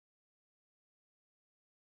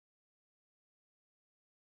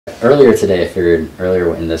Earlier today,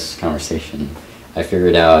 earlier in this conversation, I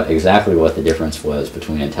figured out exactly what the difference was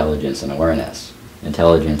between intelligence and awareness.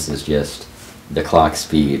 Intelligence is just the clock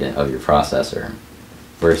speed of your processor,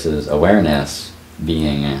 versus awareness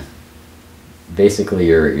being basically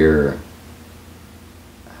your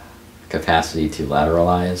capacity to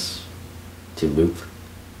lateralize, to loop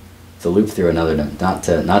through another, not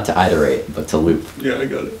to iterate, but to loop. Yeah, I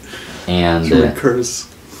got it. And to recurse.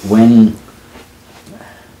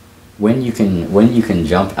 When you can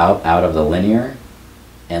jump out of the linear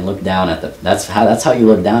and look down at the, that's how you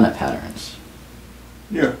look down at patterns.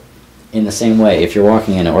 Yeah. In the same way, if you're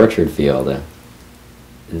walking in an orchard field,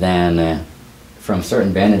 then from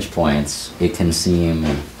certain vantage points it can seem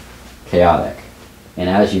chaotic, and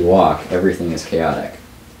as you walk, everything is chaotic.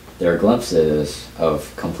 There are glimpses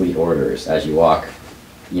of complete orders as you walk,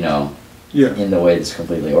 in the way that's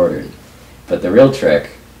completely ordered. But the real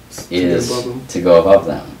trick is to go above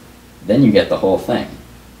them. Then you get the whole thing.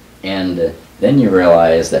 And then you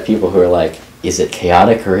realize that people who are like, is it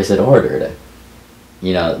chaotic or is it ordered?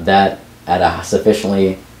 That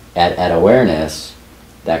at awareness,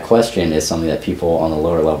 that question is something that people on the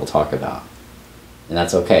lower level talk about. And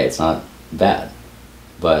that's okay, it's not bad.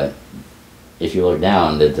 But if you look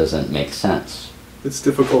down, it doesn't make sense. It's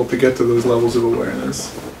difficult to get to those levels of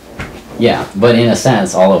awareness. Yeah, but in a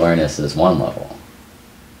sense, all awareness is one level.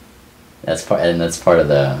 That's part of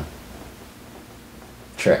the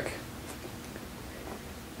trick.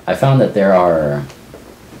 I found that there are,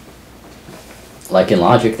 like in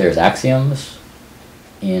logic, there's axioms.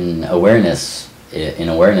 In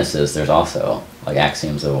awarenesses, there's also like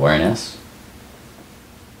axioms of awareness.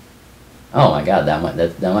 Oh my god, that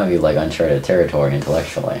might be like uncharted territory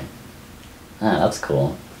intellectually. That's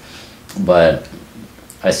cool. But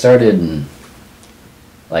I started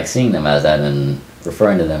like seeing them as that and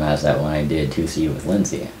referring to them as that when I did 2C with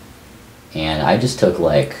Lindsay. And I just took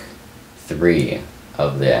like 3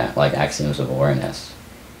 of the like axioms of awareness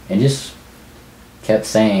and just kept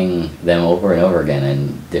saying them over and over again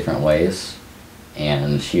in different ways,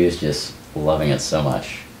 and she was just loving it so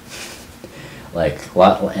much.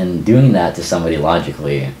 And doing that to somebody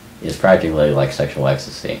logically is practically like sexual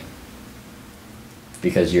ecstasy,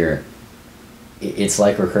 because it's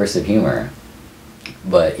like recursive humor,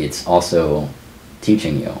 but it's also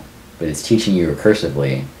teaching you, but it's teaching you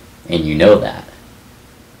recursively, and you know that.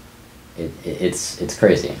 It's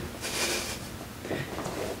crazy.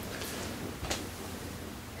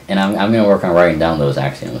 And I'm going to work on writing down those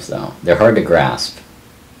axioms, though. They're hard to grasp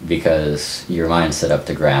because your mind's set up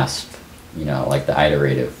to grasp, like the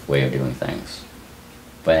iterative way of doing things.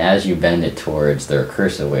 But as you bend it towards the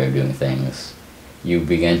recursive way of doing things, you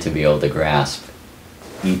begin to be able to grasp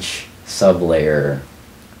each sub-layer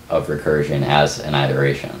of recursion as an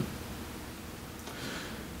iteration.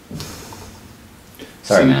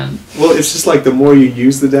 Sorry, man. Well, it's just like the more you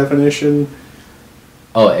use the definition...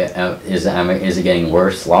 Oh, is it getting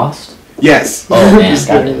worse? Lost? Yes. Oh man,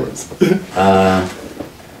 got it.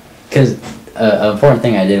 Because an important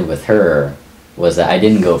thing I did with her was that I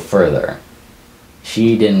didn't go further.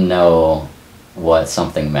 She didn't know what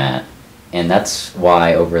something meant, and that's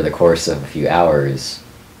why over the course of a few hours,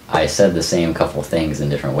 I said the same couple things in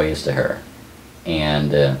different ways to her,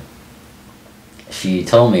 and she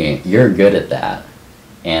told me, "You're good at that,"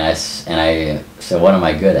 and I said, "What am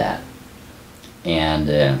I good at?"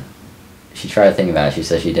 And she tried to think about it. She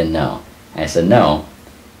said she didn't know. And I said, no,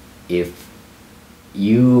 here's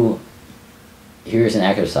an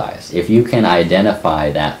exercise. If you can identify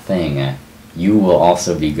that thing, you will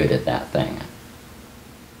also be good at that thing.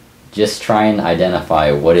 Just try and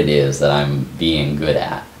identify what it is that I'm being good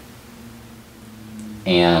at.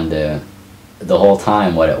 And the whole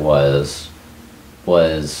time what it was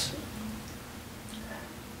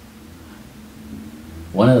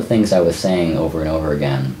one of the things I was saying over and over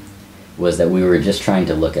again was that we were just trying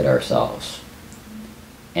to look at ourselves.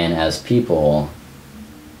 And as people,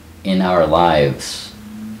 in our lives,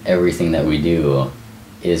 everything that we do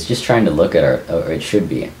is just trying to look at or it should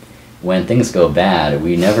be. When things go bad,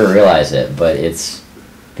 we never realize it, but it's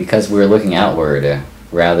because we're looking outward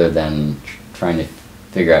rather than trying to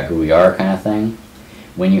figure out who we are kind of thing.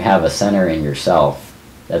 When you have a center in yourself,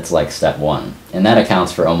 that's like step 1. And that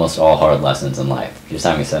accounts for almost all hard lessons in life, just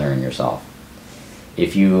having a center in yourself.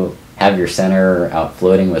 If you have your center out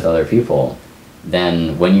floating with other people,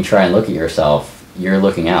 then when you try and look at yourself, you're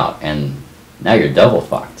looking out, and now you're double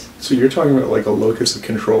fucked. So you're talking about like a locus of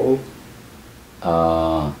control?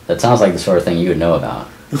 That sounds like the sort of thing you would know about.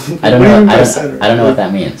 I don't know what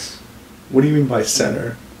that means. What do you mean by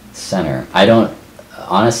center? Center. I don't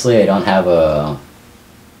have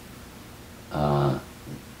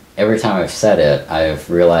every time I've said it, I've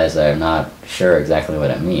realized that I'm not sure exactly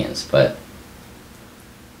what it means, but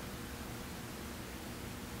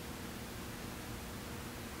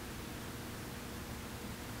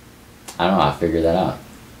I don't know, I'll figure that out.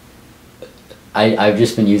 I've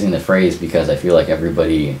just been using the phrase because I feel like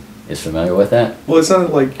everybody is familiar with that. Well, it's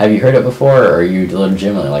not like... Have you heard it before, or are you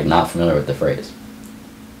legitimately like not familiar with the phrase?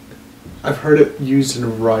 I've heard it used in a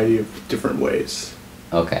variety of different ways.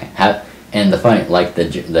 Okay. And the funny, like the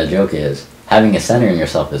joke is, having a center in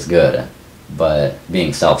yourself is good, but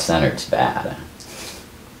being self-centered is bad.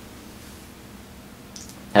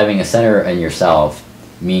 Having a center in yourself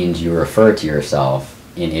means you refer to yourself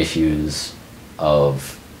in issues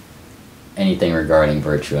of anything regarding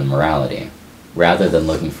virtue and morality, rather than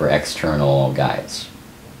looking for external guides.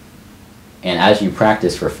 And as you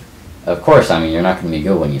practice, of course, I mean, you're not going to be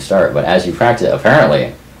good when you start, but as you practice,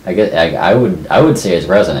 apparently, I would say it's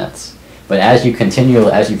resonance. But as you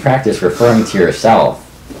practice referring to yourself,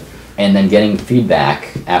 and then getting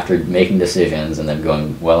feedback after making decisions and then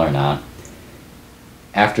going well or not,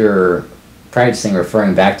 after practicing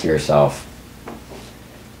referring back to yourself,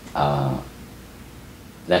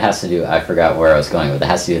 that has to do, I forgot where I was going, but that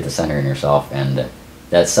has to do with the center in yourself, and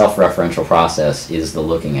that self-referential process is the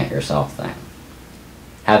looking at yourself thing.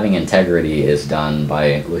 Having integrity is done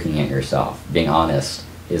by looking at yourself. Being honest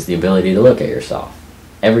is the ability to look at yourself.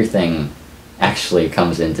 Everything actually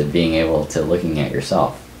comes into being able to looking at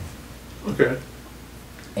yourself. Okay.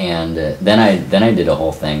 And then I did a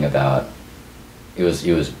whole thing about, it was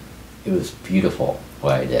beautiful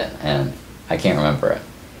what I did, and I can't remember it,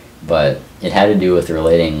 but it had to do with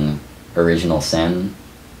relating original sin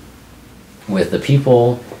with the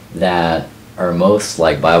people that are most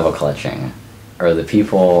like Bible clutching, are the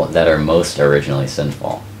people that are most originally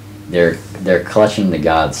sinful. They're clutching to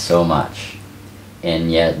God so much,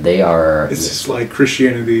 and yet they are... It's just like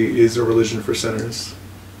Christianity is a religion for sinners.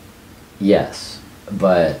 Yes,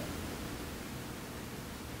 but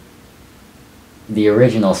the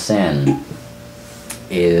original sin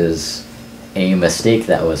is a mistake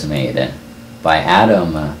that was made by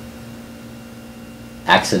Adam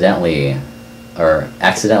accidentally,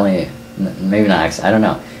 maybe not, I don't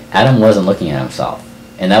know. Adam wasn't looking at himself,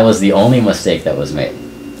 and that was the only mistake that was made,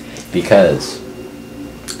 because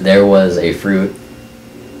there was a fruit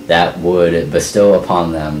that would bestow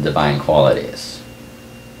upon them divine qualities.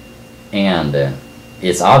 And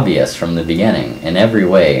it's obvious from the beginning, in every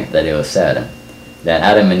way that it was said, that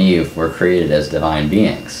Adam and Eve were created as divine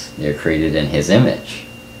beings. They were created in His image.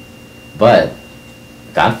 But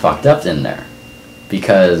God fucked up in there,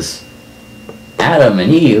 because Adam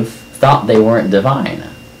and Eve thought they weren't divine.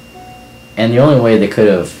 And the only way they could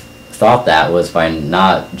have thought that was by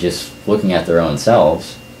not just looking at their own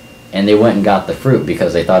selves, and they went and got the fruit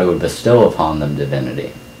because they thought it would bestow upon them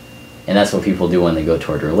divinity. And that's what people do when they go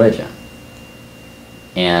toward religion.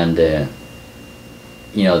 And, they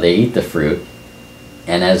eat the fruit,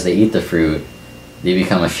 and as they eat the fruit, they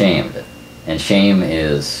become ashamed. And shame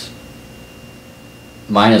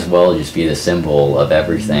might as well just be the symbol of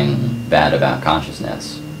everything bad about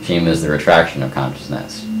consciousness. Shame is the retraction of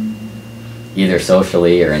consciousness, either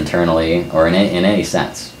socially or internally or in any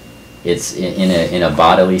sense. It's in a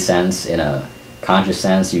bodily sense, in a conscious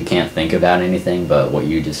sense. You can't think about anything but what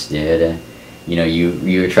you just did.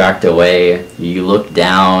 You attract away, you look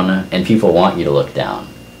down, and people want you to look down.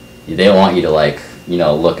 They want you to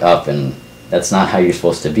look up, and that's not how you're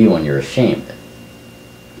supposed to be when you're ashamed.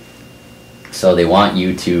 So they want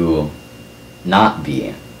you to not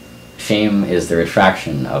be. Shame is the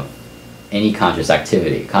retraction of any conscious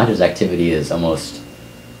activity. Conscious activity is almost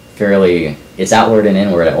fairly, it's outward and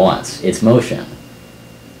inward at once. It's motion.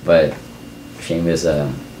 But shame is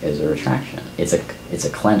a retraction. It's a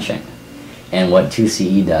clenching. And what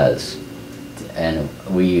 2CE does, and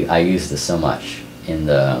I use this so much in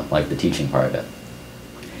the teaching part of it.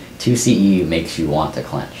 2CE makes you want to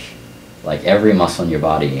clench. Like every muscle in your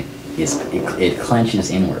body it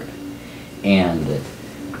clenches inward. And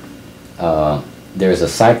there's a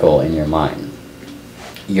cycle in your mind.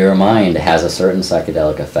 Your mind has a certain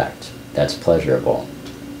psychedelic effect that's pleasurable.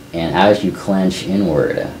 And as you clench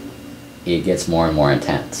inward, it gets more and more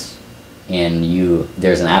intense. And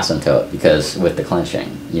there's an asymptote, because with the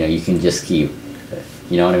clenching, you can just keep,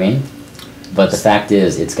 you know what I mean? But the fact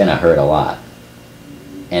is, it's going to hurt a lot.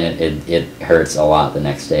 And it hurts a lot the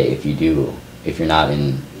next day if you're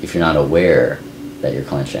not aware that you're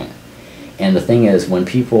clenching. And the thing is, when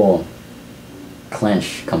people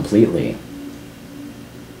clench completely,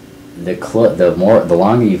 the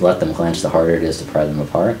longer you've let them clench, the harder it is to pry them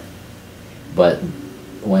apart. But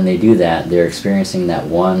when they do that, they're experiencing that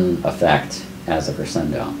one effect as a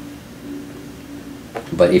crescendo.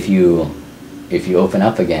 But if you open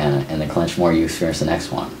up again and then clench more, you experience the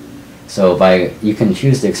next one. So you can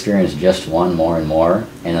choose to experience just one more and more,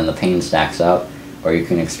 and then the pain stacks up, or you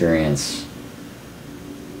can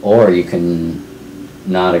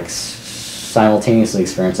not simultaneously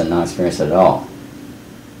experience and not experience it at all.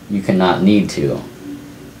 You cannot need to.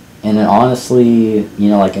 And then honestly,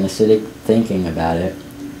 like in acidic thinking about it,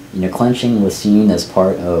 clenching was seen as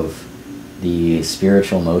part of the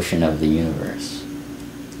spiritual motion of the universe.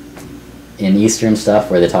 In Eastern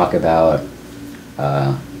stuff, where they talk about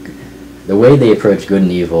the way they approach good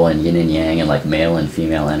and evil and yin and yang and like male and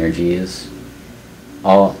female energies,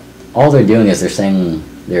 all they're doing is they're saying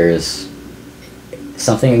there's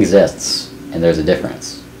something exists and there's a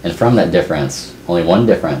difference. And from that difference, only one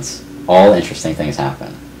difference, all interesting things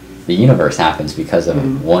happen. The universe happens because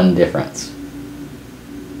of one difference.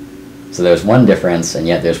 So there's one difference, and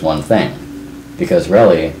yet there's one thing. Because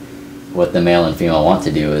really, what the male and female want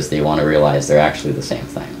to do is they want to realize they're actually the same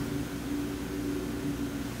thing.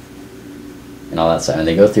 And all that stuff. And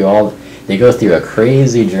they go through a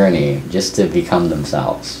crazy journey just to become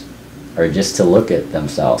themselves. Or just to look at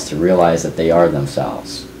themselves, to realize that they are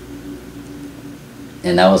themselves.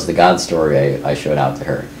 And that was the God story I showed out to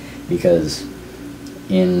her. Because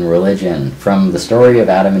in religion, from the story of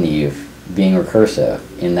Adam and Eve being recursive,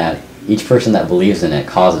 in that each person that believes in it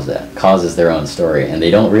causes their own story, and they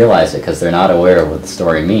don't realize it because they're not aware of what the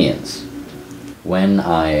story means. When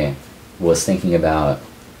I was thinking about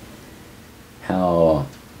how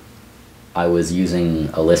I was using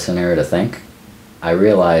a listener to think, I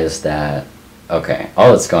realized that, okay,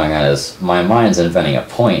 all that's going on is my mind's inventing a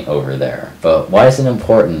point over there, but why is it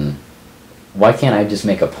important? Why can't I just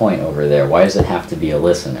make a point over there? Why does it have to be a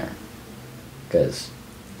listener?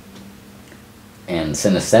 And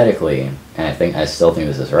synesthetically, and I still think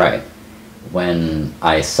this is right, when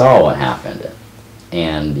I saw what happened,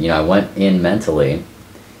 and I went in mentally,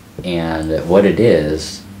 and what it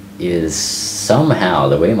is somehow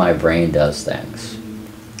the way my brain does things,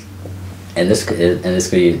 and this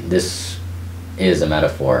is a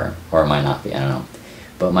metaphor, or it might not be, I don't know,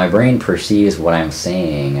 but my brain perceives what I'm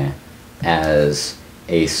saying as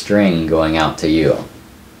a string going out to you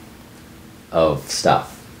of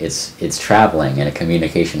stuff. It's traveling in a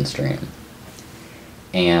communication stream.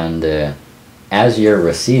 And as you're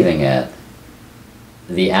receiving it,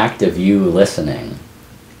 the act of you listening,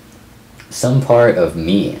 some part of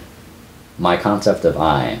me, my concept of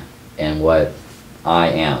I, and what I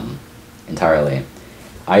am entirely,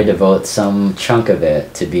 I devote some chunk of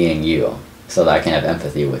it to being you, so that I can have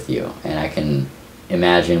empathy with you, and I can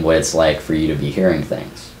imagine what it's like for you to be hearing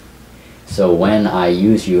things. So when I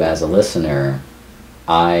use you as a listener,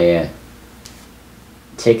 I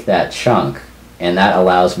take that chunk, and that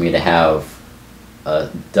allows me to have a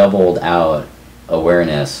doubled out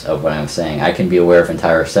awareness of what I'm saying. I can be aware of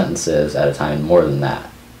entire sentences at a time, more than that.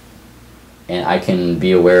 And I can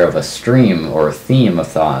be aware of a stream or a theme of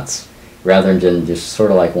thoughts rather than just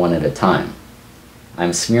sort of like one at a time.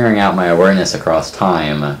 I'm smearing out my awareness across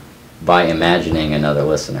time by imagining another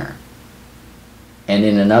listener. And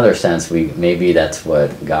in another sense, maybe that's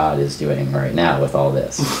what God is doing right now with all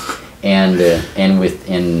this. And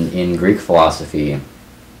in Greek philosophy,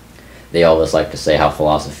 they always like to say how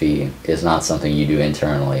philosophy is not something you do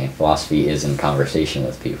internally. Philosophy is in conversation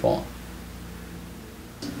with people.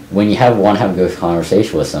 When you have a good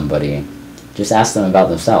conversation with somebody, just ask them about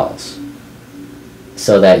themselves,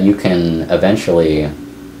 so that you can eventually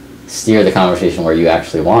steer the conversation where you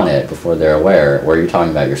actually want it before they're aware, where you're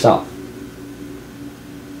talking about yourself.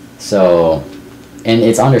 So, and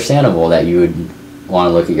it's understandable that you would want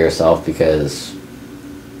to look at yourself because,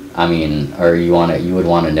 or you would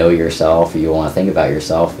want to know yourself, or you want to think about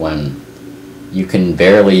yourself when you can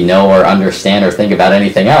barely know or understand or think about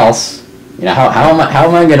anything else. How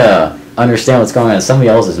am I going to understand what's going on in somebody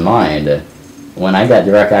else's mind when I got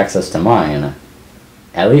direct access to mine?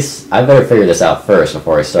 At least I better figure this out first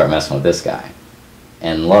before I start messing with this guy.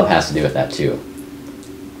 And love has to do with that too,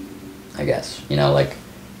 I guess. Like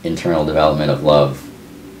internal development of love.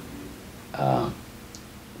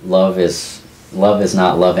 Love is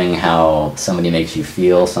not loving how somebody makes you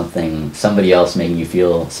feel something, somebody else making you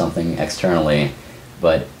feel something externally,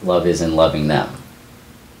 but love is in loving them.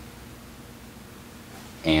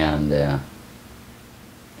 And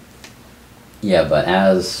but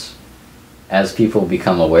as people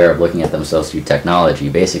become aware of looking at themselves through technology,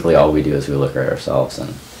 basically all we do is we look at ourselves,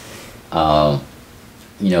 and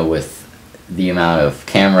with the amount of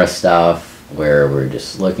camera stuff where we're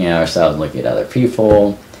just looking at ourselves and looking at other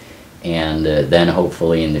people, and then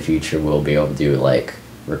hopefully in the future we'll be able to do like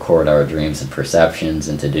record our dreams and perceptions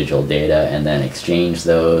into digital data and then exchange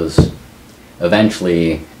those,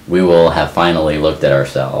 eventually we will have finally looked at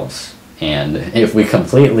ourselves. And if we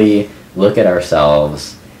completely look at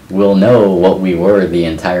ourselves, we'll know what we were the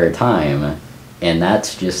entire time. And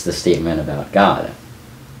that's just the statement about God.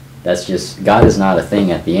 That's just, God is not a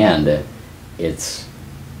thing at the end. It's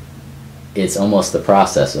almost the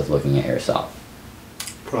process of looking at yourself.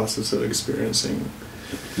 Process of experiencing.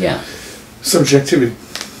 Yeah. Subjectively.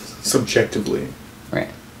 Right.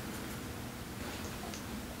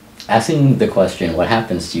 Asking the question, what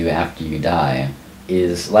happens to you after you die,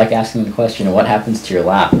 is like asking the question, what happens to your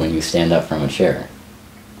lap when you stand up from a chair?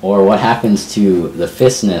 Or what happens to the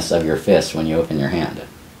fistness of your fist when you open your hand?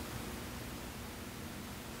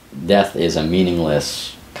 Death is a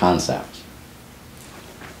meaningless concept.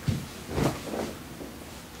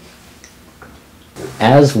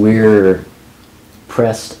 As we're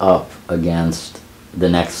pressed up against the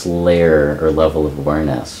next layer or level of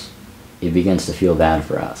awareness, it begins to feel bad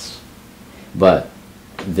for us. But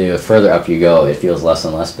the further up you go, it feels less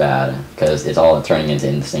and less bad because it's all turning into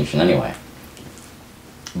indistinction anyway.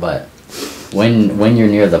 But when you're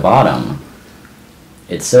near the bottom,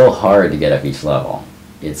 it's so hard to get up each level.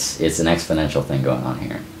 It's an exponential thing going on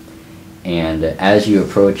here. And as you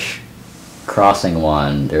approach crossing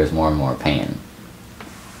one, there's more and more pain.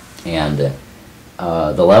 And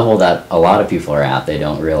the level that a lot of people are at, they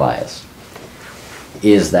don't realize,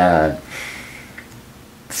 is that,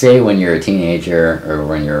 say when you're a teenager or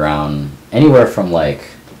when you're around anywhere from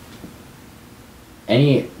like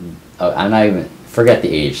I'm not even, forget the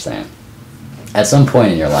age thing. At some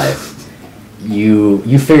point in your life,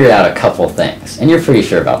 you figured out a couple things, and you're pretty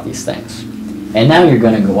sure about these things. And now you're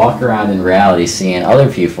going to walk around in reality seeing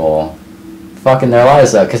other people fucking their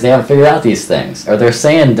lives up because they haven't figured out these things. Or they're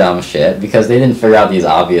saying dumb shit because they didn't figure out these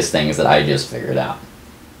obvious things that I just figured out.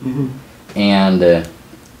 Mm-hmm. And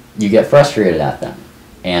you get frustrated at them.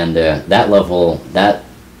 And that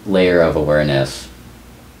layer of awareness,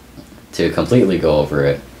 to completely go over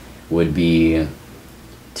it, would be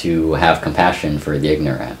to have compassion for the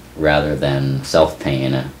ignorant rather than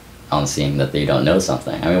self-pain on seeing that they don't know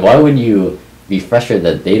something. I mean, why would you be frustrated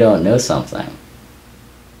that they don't know something?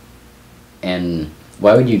 And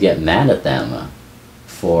why would you get mad at them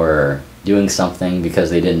for doing something because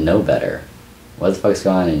they didn't know better? What the fuck's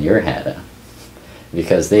going on in your head?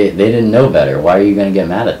 Because they didn't know better. Why are you going to get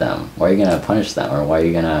mad at them? Why are you going to punish them? Or why are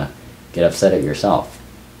you going to get upset at yourself?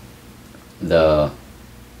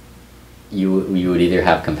 You would either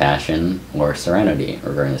have compassion or serenity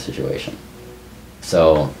regarding the situation.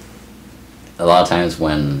 So a lot of times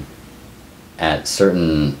when at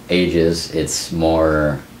certain ages, it's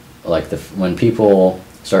more like when people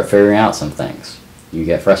start figuring out some things, you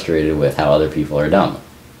get frustrated with how other people are dumb.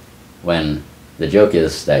 When the joke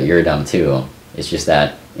is that you're dumb too, it's just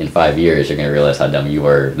that in 5 years you're going to realize how dumb you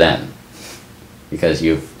were then, because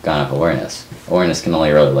you've gone up awareness. Awareness can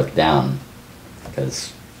only really look down,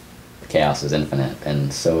 because chaos is infinite,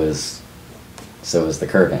 and so is the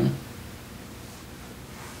curving.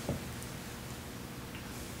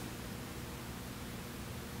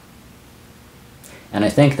 And I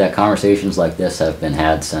think that conversations like this have been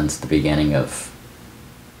had since the beginning of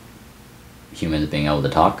humans being able to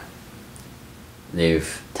talk.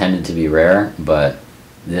 They've tended to be rare, but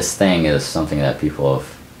this thing is something that people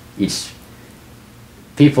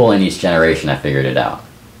in each generation have figured it out.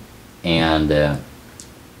 And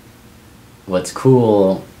what's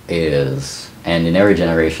cool is, and in every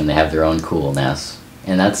generation they have their own coolness,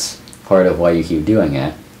 and that's part of why you keep doing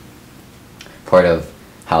it. Part of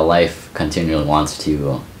how life continually wants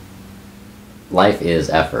to... Life is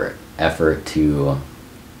effort to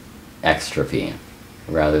extropy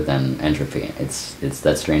rather than entropy. It's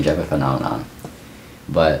that strange epiphenomenon.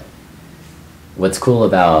 But what's cool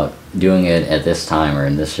about doing it at this time or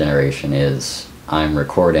in this generation is I'm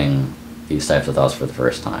recording these types of thoughts for the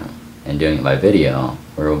first time and doing it by video,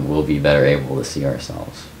 where we'll be better able to see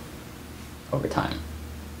ourselves over time.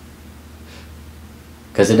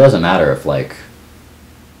 Because it doesn't matter if, like,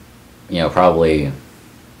 probably,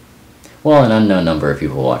 well, an unknown number of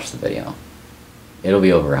people watch the video. It'll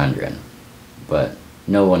be over 100, but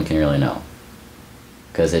no one can really know,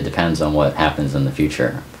 because it depends on what happens in the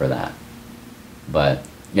future for that. But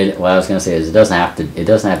what I was going to say is it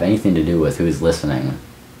doesn't have anything to do with who's listening.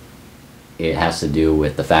 It has to do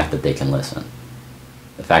with the fact that they can listen.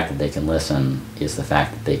 The fact that they can listen is the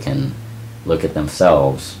fact that they can look at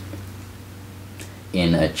themselves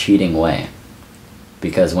in a cheating way.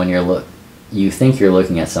 Because when you think you're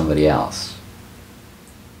looking at somebody else.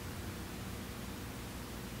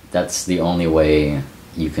 That's the only way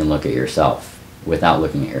you can look at yourself. without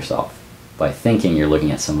looking at yourself, by thinking you're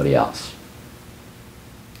looking at somebody else.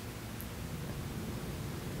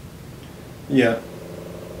 Yeah.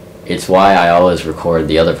 It's why I always record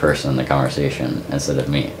the other person in the conversation instead of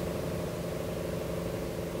me.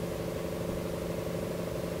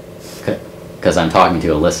 Because I'm talking to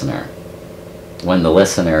a listener, when the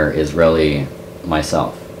listener is really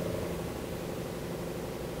myself.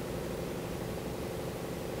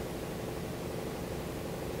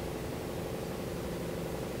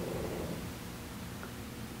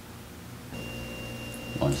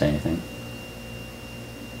 Want to say anything?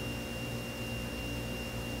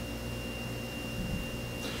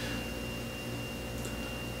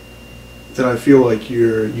 That I feel like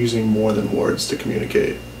you're using more than words to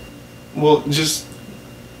communicate. Well, just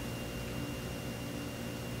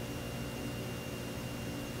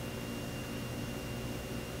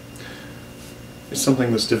it's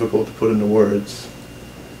something that's difficult to put into words.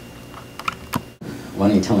 Why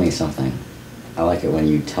don't you tell me something? I like it when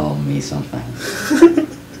you tell me something.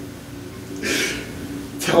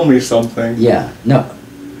 Tell me something. Yeah, no.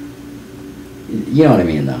 You know what I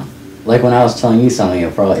mean, though. Like when I was telling you something,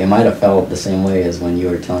 it might have felt the same way as when you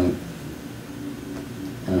were telling.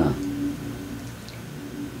 I don't know.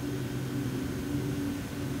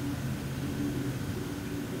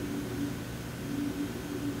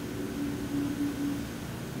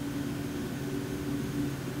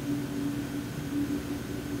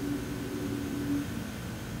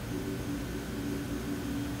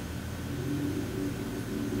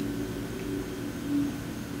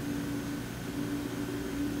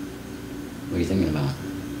 What are you thinking about?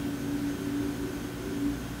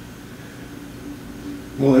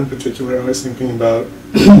 Well, in particular, I was thinking about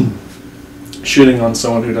shitting on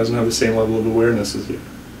someone who doesn't have the same level of awareness as you.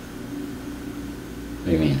 What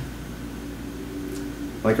do you mean?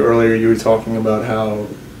 Like earlier, you were talking about how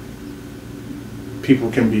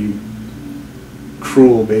people can be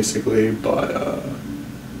cruel, basically, by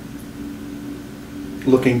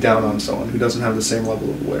looking down on someone who doesn't have the same level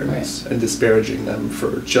of awareness, Right. and disparaging them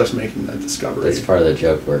for just making that discovery. That's part of the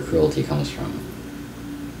joke where cruelty comes from.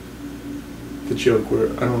 The joke where,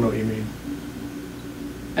 I don't know what you mean.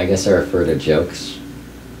 I guess I refer to jokes,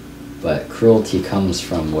 but cruelty comes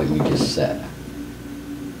from what you just said.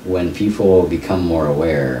 When people become more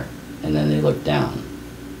aware and then they look down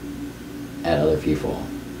at other people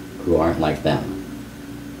who aren't like them,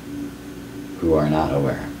 who are not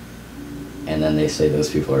aware, and then they say those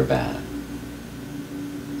people are bad.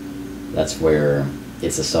 That's where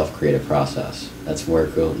it's a self-created process. That's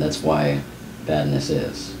why badness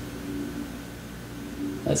is.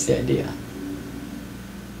 That's the idea.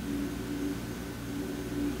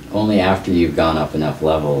 Only after you've gone up enough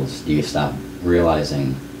levels do you stop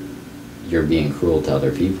realizing you're being cruel to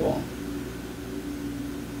other people.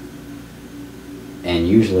 And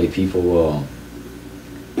usually people will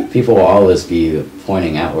always be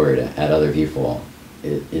pointing outward at other people,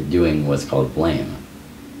 doing what's called blame.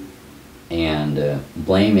 And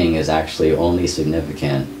blaming is actually only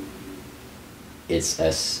significant. It's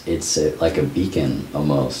like a beacon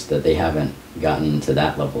almost, that they haven't gotten to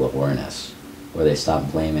that level of awareness where they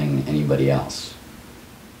stop blaming anybody else.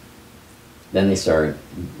 Then they start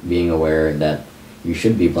being aware that you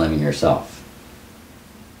should be blaming yourself,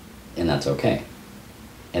 and that's okay.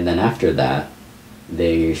 And then after that,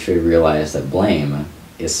 they should realize that blame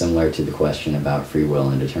is similar to the question about free will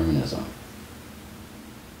and determinism.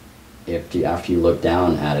 After you look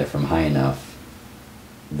down at it from high enough,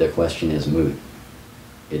 the question is moot.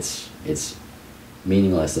 It's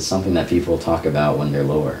meaningless. It's something that people talk about when they're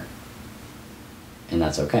lower. And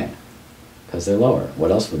that's okay, because they're lower.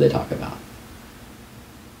 What else would they talk about?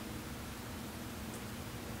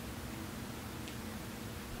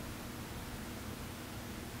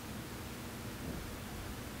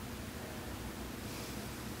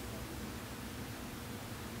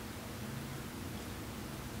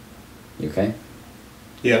 You okay?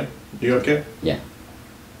 Yeah. You okay? Yeah.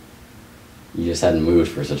 You just hadn't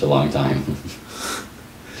moved for such a long time.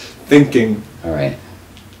 Thinking. All right.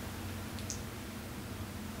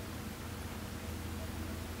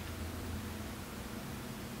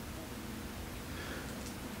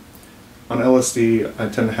 On LSD, I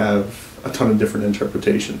tend to have a ton of different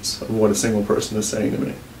interpretations of what a single person is saying to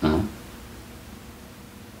me. Uh-huh.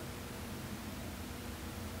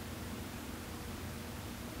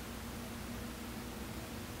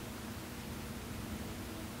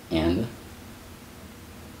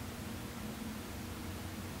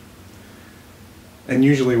 And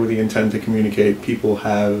usually with the intent to communicate, people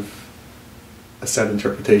have a set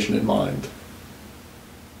interpretation in mind.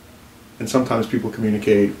 And sometimes people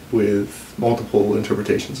communicate with multiple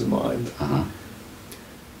interpretations in mind. Uh-huh.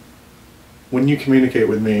 when you communicate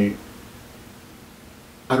with me,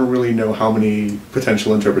 I don't really know how many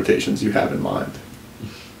potential interpretations you have in mind.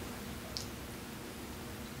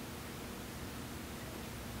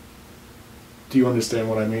 Do you understand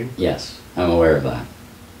what I mean? Yes, I'm aware of that.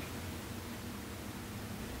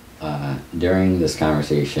 During this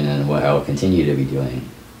conversation, and what I will continue to be doing,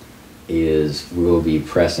 is we will be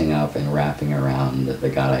pressing up and wrapping around the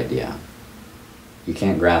God idea. You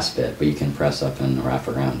can't grasp it, but you can press up and wrap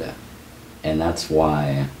around it. And that's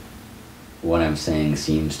why what I'm saying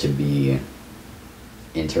seems to be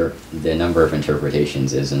the number of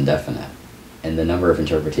interpretations is indefinite. And the number of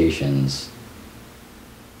interpretations,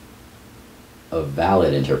 of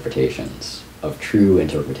valid interpretations, of true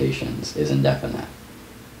interpretations, is indefinite.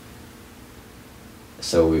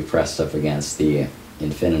 So we've pressed up against the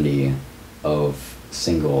infinity of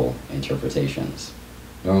single interpretations.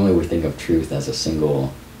 Normally we think of truth as a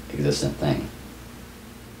single existent thing.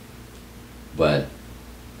 But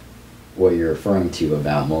what you're referring to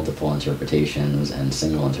about multiple interpretations and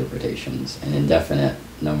single interpretations and indefinite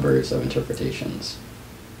numbers of interpretations,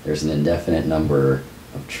 there's an indefinite number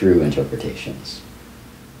of true interpretations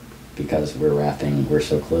because we're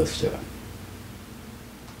so close to it.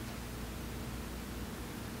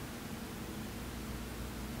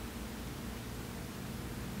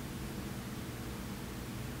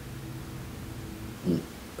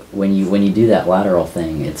 When you do that lateral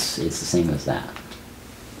thing, it's the same as that.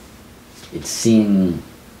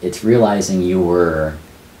 It's realizing you were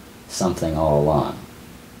something all along.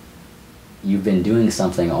 You've been doing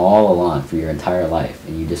something all along for your entire life,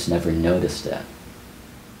 and you just never noticed it.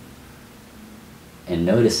 And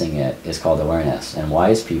noticing it is called awareness. And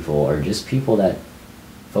wise people are just people that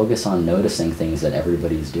focus on noticing things that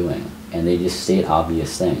everybody's doing, and they just state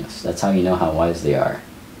obvious things. That's how you know how wise they are.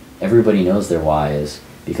 Everybody knows they're wise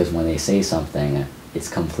because when they say something, it's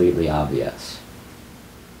completely obvious.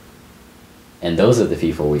 And those are the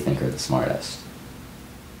people we think are the smartest.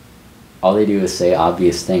 All they do is say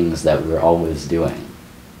obvious things that we're always doing.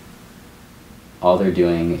 All they're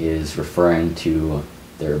doing is referring to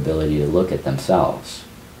their ability to look at themselves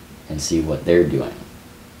and see what they're doing.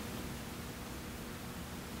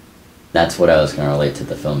 That's what I was going to relate to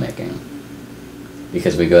the filmmaking.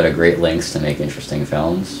 Because we go to great lengths to make interesting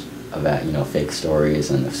films about, fake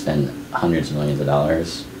stories and spend hundreds of millions of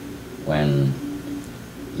dollars when,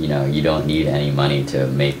 you don't need any money to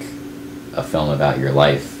make a film about your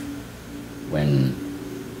life when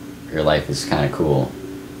your life is kind of cool.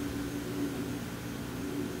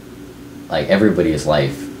 Like, everybody's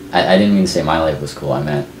life, I didn't mean to say my life was cool, I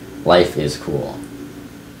meant life is cool.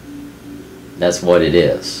 That's what it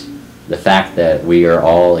is. The fact that we are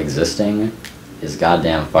all existing is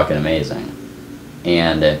goddamn fucking amazing.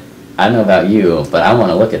 And I don't know about you, but I want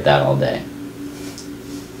to look at that all day.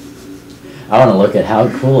 I want to look at how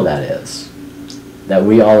cool that is. That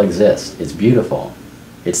we all exist. It's beautiful.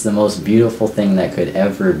 It's the most beautiful thing that could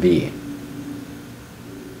ever be.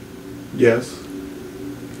 Yes.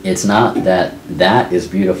 It's not that that is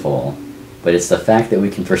beautiful, but it's the fact that we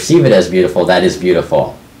can perceive it as beautiful that is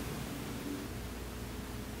beautiful.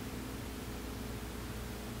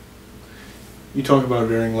 You talk about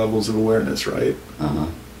varying levels of awareness, right? Uh-huh.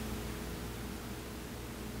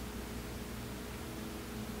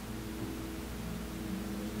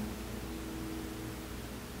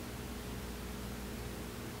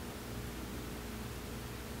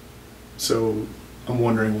 So I'm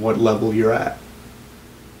wondering what level you're at.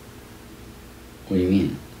 What do you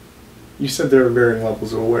mean? You said there are varying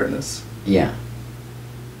levels of awareness. Yeah.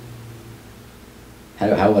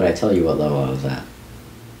 How would I tell you what level I was at?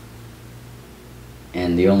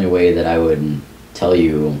 And the only way that I would tell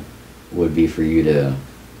you would be for you to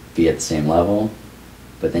be at the same level,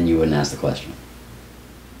 but then you wouldn't ask the question.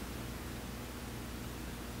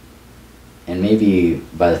 And maybe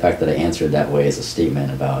by the fact that I answered that way is a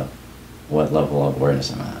statement about what level of awareness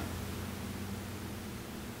I'm at.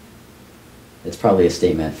 It's probably a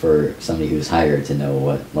statement for somebody who's higher to know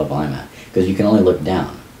what level I'm at. Because you can only look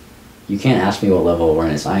down. You can't ask me what level of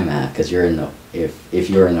awareness I'm at because you're in the if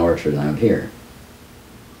you're in the orchard and I'm here.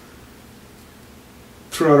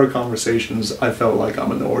 Throughout our conversations, I felt like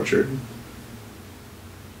I'm in the orchard.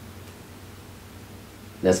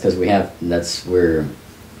 That's because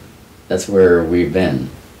that's where we've been.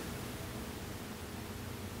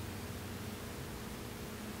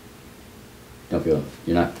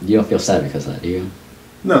 You don't feel sad because of that, do you?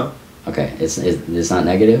 No. Okay, it's not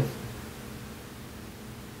negative?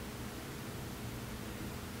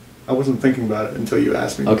 I wasn't thinking about it until you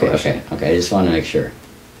asked me the question. Okay, I just want to make sure.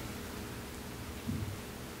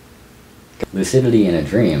 Lucidity in a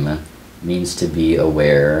dream means to be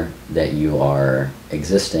aware that you are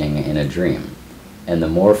existing in a dream. And the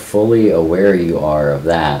more fully aware you are of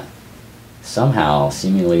that, somehow,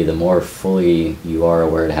 seemingly, the more fully you are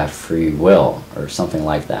aware to have free will, or something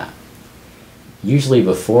like that. Usually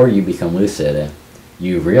before you become lucid,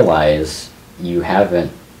 you realize you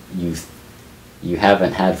haven't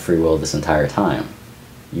had free will this entire time.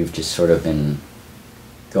 You've just sort of been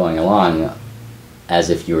going along as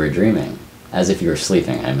if you were dreaming, as if you were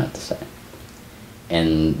sleeping, I meant to say.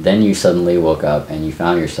 And then you suddenly woke up and you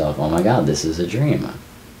found yourself, oh my God, this is a dream.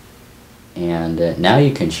 And now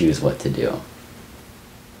you can choose what to do.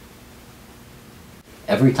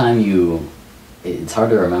 Every time it's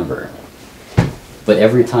hard to remember, but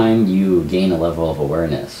every time you gain a level of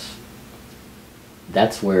awareness,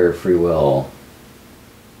 that's where free will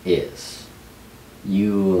is.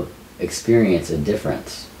 You experience a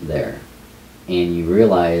difference there, and you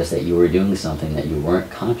realize that you were doing something that you weren't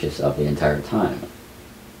conscious of the entire time.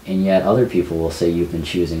 And yet other people will say you've been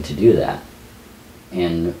choosing to do that.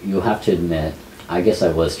 And you'll have to admit, I guess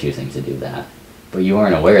I was choosing to do that, but you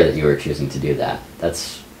weren't aware that you were choosing to do that.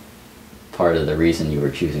 That's part of the reason you were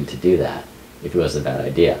choosing to do that, if it was a bad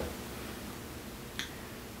idea.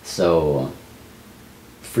 So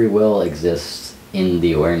free will exists in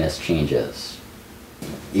the awareness changes.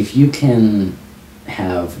 If you can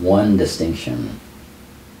have one distinction,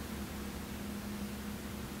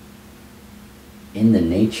 in the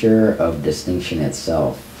nature of distinction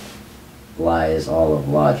itself lies all of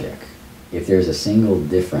logic. If there's a single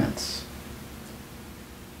difference,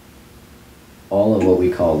 all of what we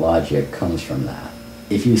call logic comes from that.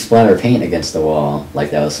 If you splatter paint against the wall,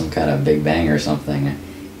 like that was some kind of big bang or something,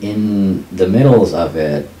 in the middles of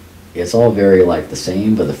it, it's all very like the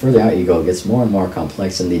same, but the further out you go, it gets more and more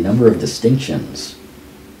complex, and the number of distinctions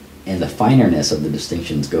and the fineness of the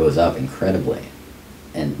distinctions goes up incredibly,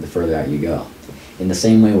 and the further out you go. In the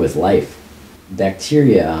same way with life,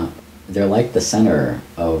 bacteria, they're like the center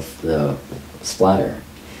of the splatter.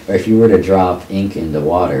 Or if you were to drop ink into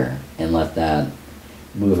water and let that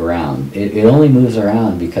move around, it only moves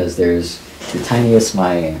around because there's the tiniest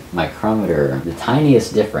micrometer, the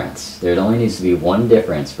tiniest difference. There only needs to be one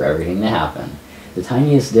difference for everything to happen. The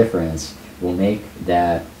tiniest difference will make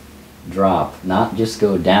that drop not just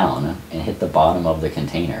go down and hit the bottom of the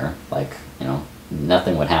container, like, you know,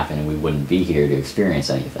 nothing would happen and we wouldn't be here to experience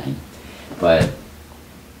anything. But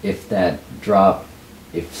if that drop,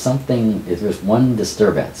 if there's one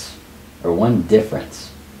disturbance or one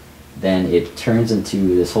difference, then it turns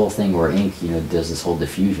into this whole thing where ink, you know, does this whole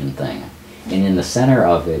diffusion thing. And in the center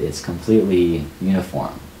of it, it's completely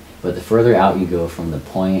uniform. But the further out you go from the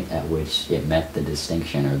point at which it met the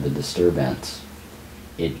distinction or the disturbance,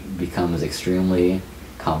 it becomes extremely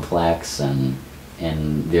complex, and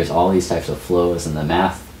there's all these types of flows, and the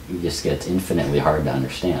math just gets infinitely hard to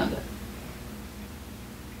understand.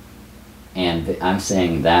 And I'm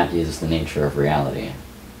saying that is the nature of reality.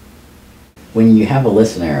 When you have a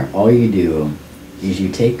listener, all you do is you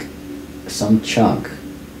take some chunk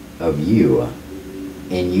of you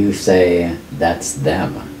and you say, that's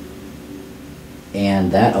them.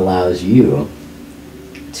 And that allows you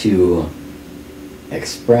to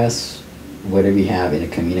express whatever you have in a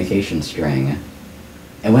communication string.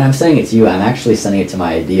 And when I'm saying it to you, I'm actually sending it to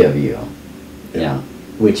my idea of you, you know,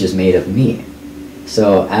 which is made of me.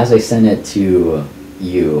 So as I send it to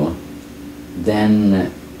you,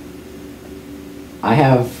 then I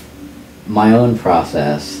have my own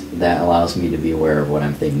process that allows me to be aware of what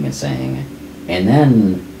I'm thinking and saying. And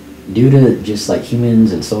then, due to just like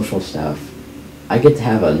humans and social stuff, I get to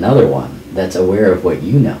have another one that's aware of what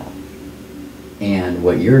you know and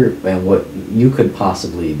what you could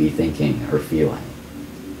possibly be thinking or feeling.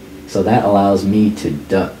 So that allows me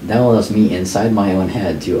inside my own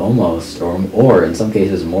head to almost, or in some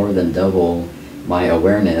cases more than double my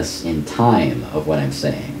awareness in time of what I'm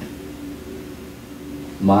saying.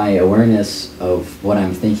 My awareness of what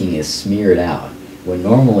I'm thinking is smeared out, when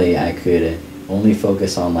normally I could only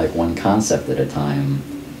focus on like one concept at a time.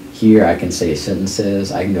 Here I can say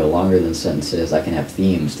sentences, I can go longer than sentences, I can have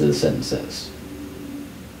themes to the sentences.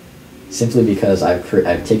 Simply because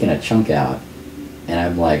I've taken a chunk out, and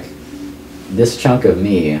I'm like, this chunk of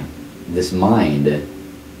me, this mind,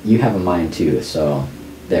 you have a mind too, so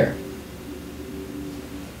there.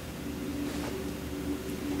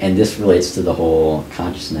 And this relates to the whole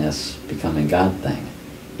consciousness becoming God thing.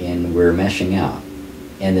 And we're meshing out.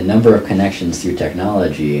 And the number of connections through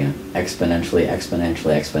technology exponentially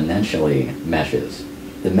meshes.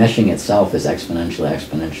 The meshing itself is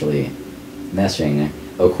exponentially meshing,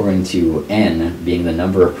 according to n being the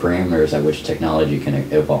number of parameters at which technology can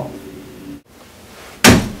evolve.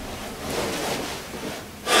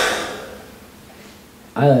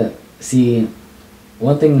 I see.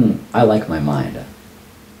 One thing, I like my mind,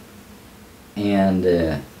 and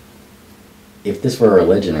if this were a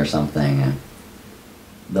religion or something,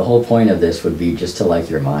 the whole point of this would be just to like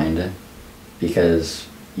your mind, because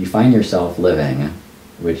you find yourself living,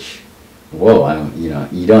 which, whoa,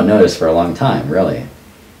 you don't notice for a long time, really,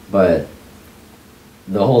 but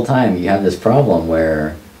the whole time you have this problem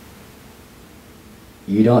where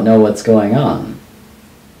you don't know what's going on,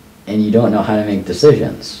 and you don't know how to make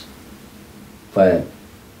decisions, but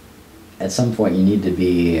at some point you need to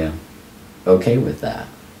be okay with that.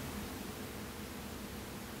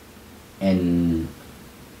 And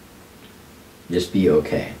just be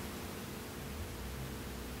okay.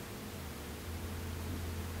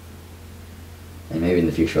 And maybe in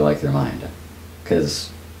the future like your mind. Because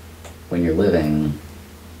when you're living,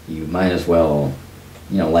 you might as well,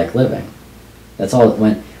 like living. That's all.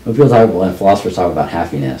 When people talk about, when philosophers talk about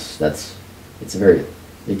happiness, it's a very,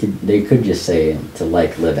 they could just say to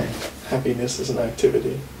like living. Happiness is an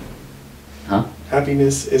activity. Huh?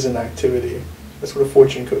 Happiness is an activity. That's what a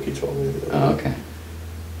fortune cookie told me. Oh, okay.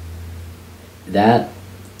 That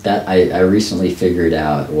I recently figured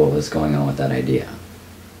out what was going on with that idea.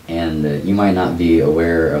 And you might not be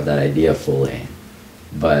aware of that idea fully,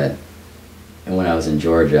 but when I was in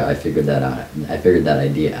Georgia, I figured that out. I figured that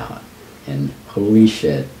idea out. And holy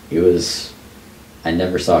shit, I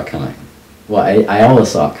never saw it coming. Well, I always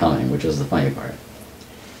saw it coming, which was the funny part.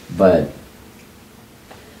 But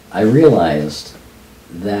I realized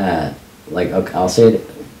that, okay, I'll say it,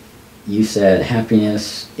 you said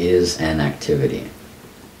happiness is an activity.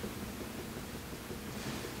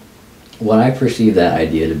 What I perceive that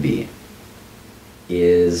idea to be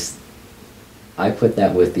is, I put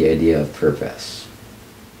that with the idea of purpose.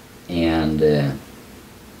 And in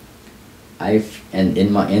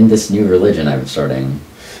this new religion I'm starting,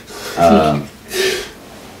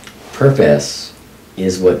 purpose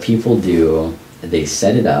is what people do. They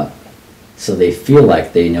set it up so they feel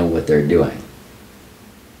like they know what they're doing,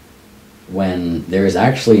 when there's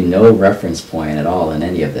actually no reference point at all in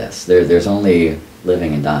any of this. There's only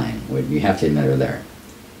living and dying, which you have to admit are there.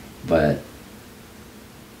 But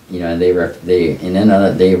and they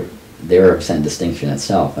represent distinction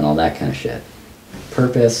itself and all that kind of shit.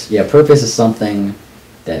 Purpose is something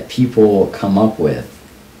that people come up with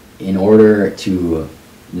in order to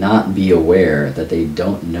not be aware that they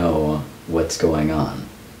don't know what's going on.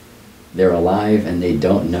 They're alive and they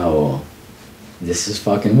don't know, this is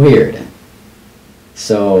fucking weird.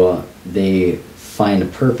 So they find a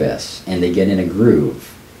purpose and they get in a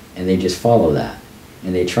groove and they just follow that.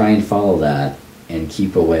 And they try and follow that and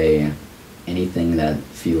keep away anything that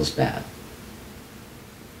feels bad.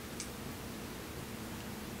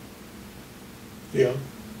 Yeah.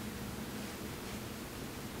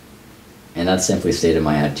 And that's simply stated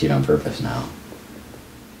my attitude on purpose now.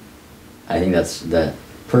 I think that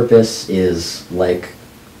purpose is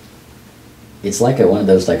it's like one of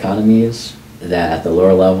those dichotomies that at the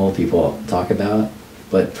lower level people talk about,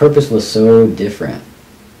 but purpose was so different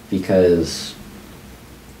because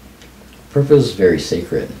purpose is very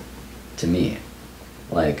sacred to me.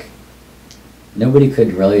 Nobody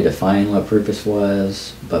could really define what purpose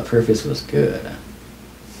was, but purpose was good.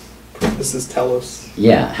 Purpose is telos.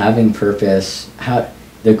 Yeah, having purpose.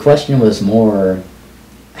 The question was more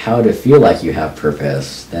how to feel like you have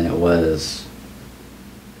purpose than it was,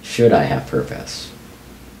 should I have purpose?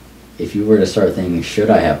 If you were to start thinking, should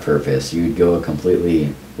I have purpose, you'd go a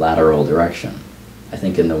completely lateral direction. I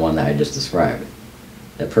think in the one that I just described.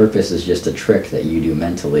 That purpose is just a trick that you do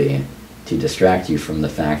mentally to distract you from the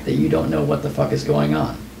fact that you don't know what the fuck is going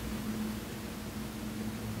on.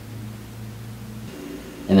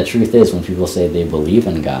 And the truth is, when people say they believe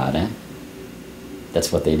in God,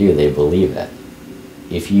 that's what they do, they believe it.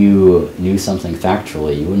 If you knew something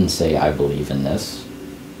factually, you wouldn't say, I believe in this.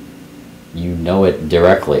 You know it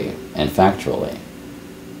directly and factually.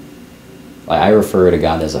 I refer to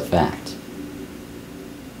God as a fact.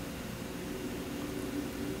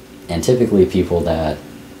 And typically people that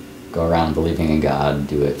go around believing in God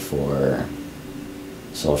do it for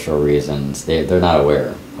social reasons. They're not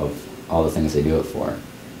aware of all the things they do it for.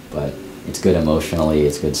 But it's good emotionally,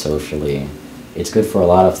 it's good socially, it's good for a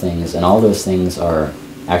lot of things, and all those things are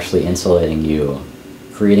actually insulating you,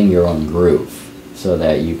 creating your own groove so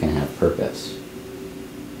that you can have purpose.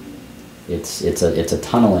 It's a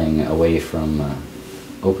tunneling away from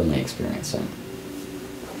openly experiencing.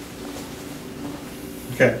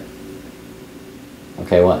 Okay.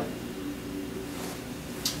 Okay, what?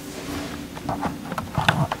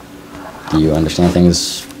 Do you understand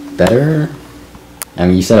things better? I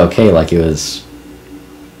mean, you said okay like it was...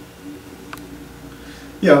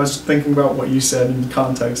 Yeah, I was thinking about what you said in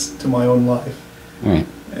context to my own life. All right.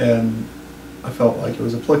 And I felt like it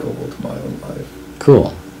was applicable to my own life.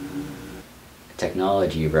 Cool.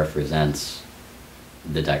 Technology represents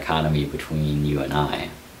the dichotomy between you and I.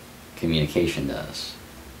 Communication does.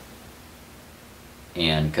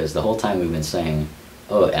 And because the whole time we've been saying,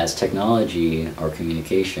 oh, as technology or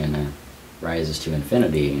communication rises to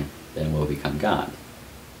infinity, then we'll become God.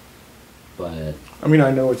 But... I mean,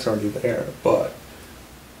 I know it's already there, but...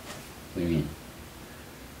 What do you mean?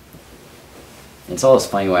 It's always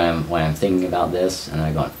funny when I'm thinking about this, and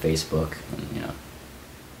I go on Facebook, and, you know,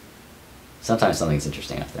 sometimes something's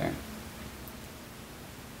interesting up there.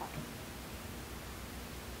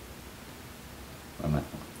 What am I?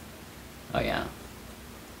 Oh yeah.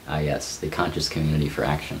 Ah yes, the conscious community for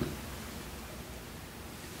action.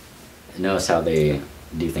 Notice how they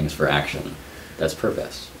do things for action. That's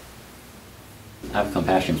purpose. I have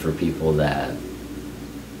compassion for people that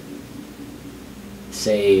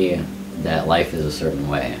say that life is a certain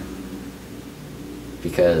way,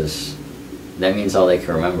 because that means all they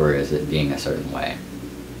can remember is it being a certain way,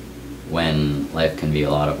 when life can be a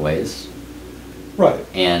lot of ways. Right.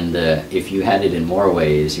 And if you had it in more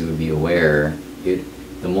ways, you would be aware.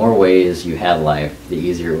 The more ways you had life, the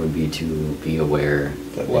easier it would be to be aware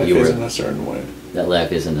that life isn't a certain way. That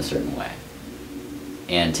life isn't a certain way.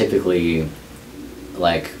 And typically,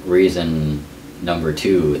 like, reason number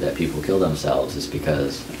 2 that people kill themselves is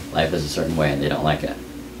because life is a certain way and they don't like it.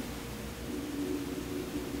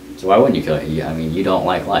 So why wouldn't you kill it? I mean, you don't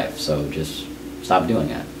like life, so just stop doing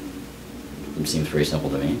it. It seems pretty simple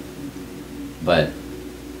to me. But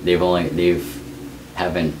they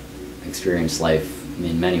haven't experienced life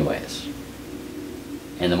in many ways.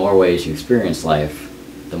 And the more ways you experience life,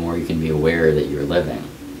 the more you can be aware that you're living,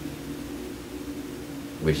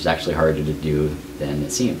 which is actually harder to do than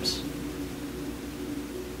it seems.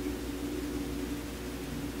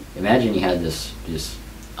 Imagine you had this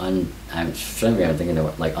I'm thinking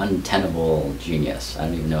of like untenable genius. I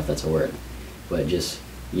don't even know if that's a word, but just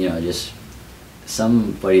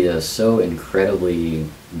somebody that's so incredibly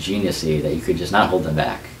geniusy that you could just not hold them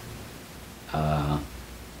back.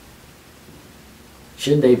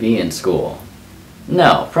 Should they be in school?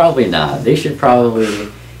 No, probably not. They should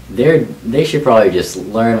probably just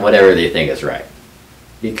learn whatever they think is right,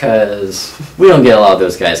 because we don't get a lot of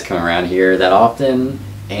those guys coming around here that often.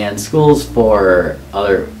 And school's for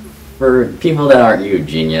people that aren't you,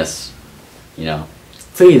 genius. You know,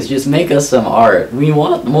 please just make us some art. We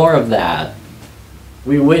want more of that.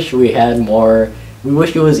 We wish we had more. We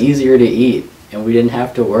wish it was easier to eat and we didn't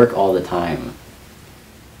have to work all the time.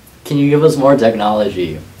 Can you give us more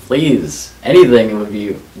technology? Please. Anything would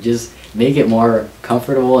be, just make it more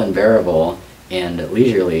comfortable and bearable and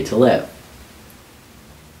leisurely to live.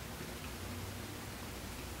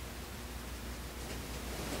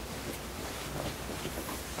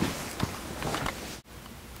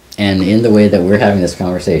 And in the way that we're having this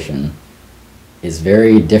conversation is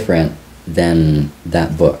very different than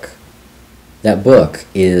that book. That book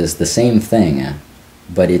is the same thing,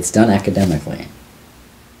 but it's done academically.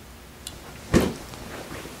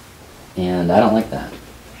 And I don't like that.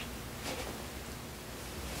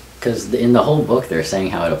 Because in the whole book they're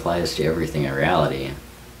saying how it applies to everything in reality,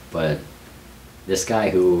 but this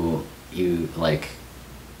guy who,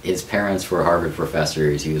 his parents were Harvard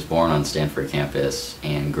professors, he was born on Stanford campus,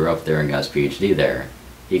 and grew up there and got his PhD there.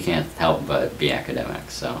 He can't help but be academic,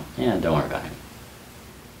 so yeah, don't worry about him.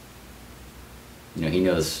 You know, he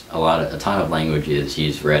knows a ton of languages,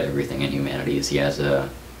 he's read everything in humanities, he has a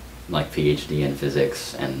PhD in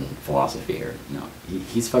physics and philosophy, or,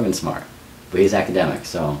 he's fucking smart. But he's academic,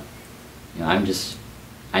 so,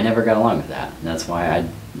 I never got along with that, and that's why I'm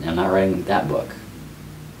not writing that book.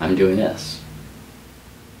 I'm doing this.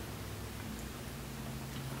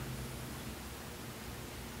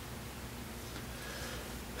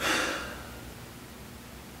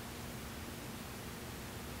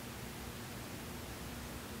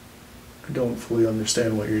 I don't fully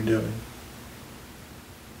understand what you're doing.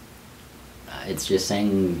 It's just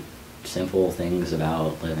saying simple things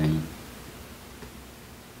about living.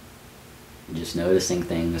 Just noticing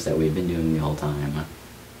things that we've been doing the whole time.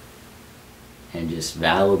 And just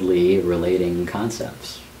validly relating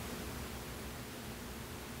concepts.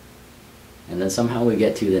 And then somehow we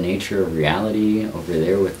get to the nature of reality over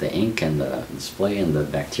there with the ink and the display and the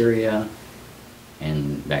bacteria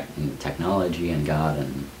and technology and God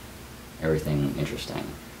and everything interesting.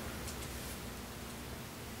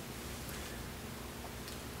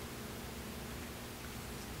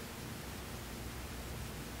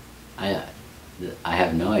 I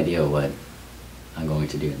have no idea what I'm going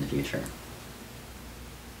to do in the future.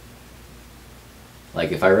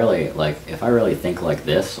 Like if I really think like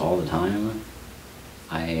this all the time,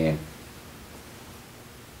 I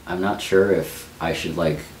I'm not sure if I should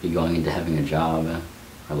like be going into having a job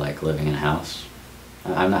or like living in a house.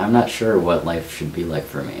 I'm not sure what life should be like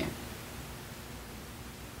for me.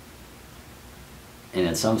 And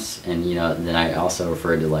in and you know, then I also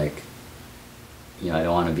referred to like, you know, I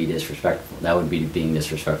don't want to be disrespectful. That would be being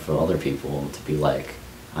disrespectful to other people, to be like,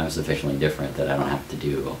 I'm sufficiently different that I don't have to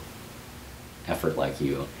do effort like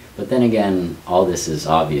you. But then again, all this is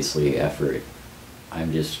obviously effort.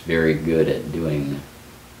 I'm just very good at doing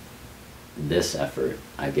this effort,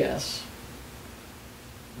 I guess.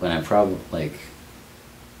 When I'm probably like,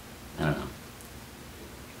 I don't know.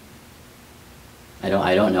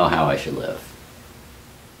 I don't know how I should live.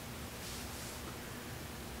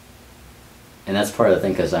 And that's part of the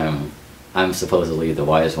thing, because I'm supposedly the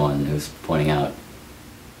wise one who's pointing out,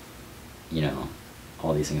 you know,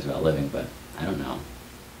 all these things about living, but I don't know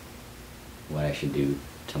what I should do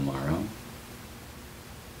tomorrow.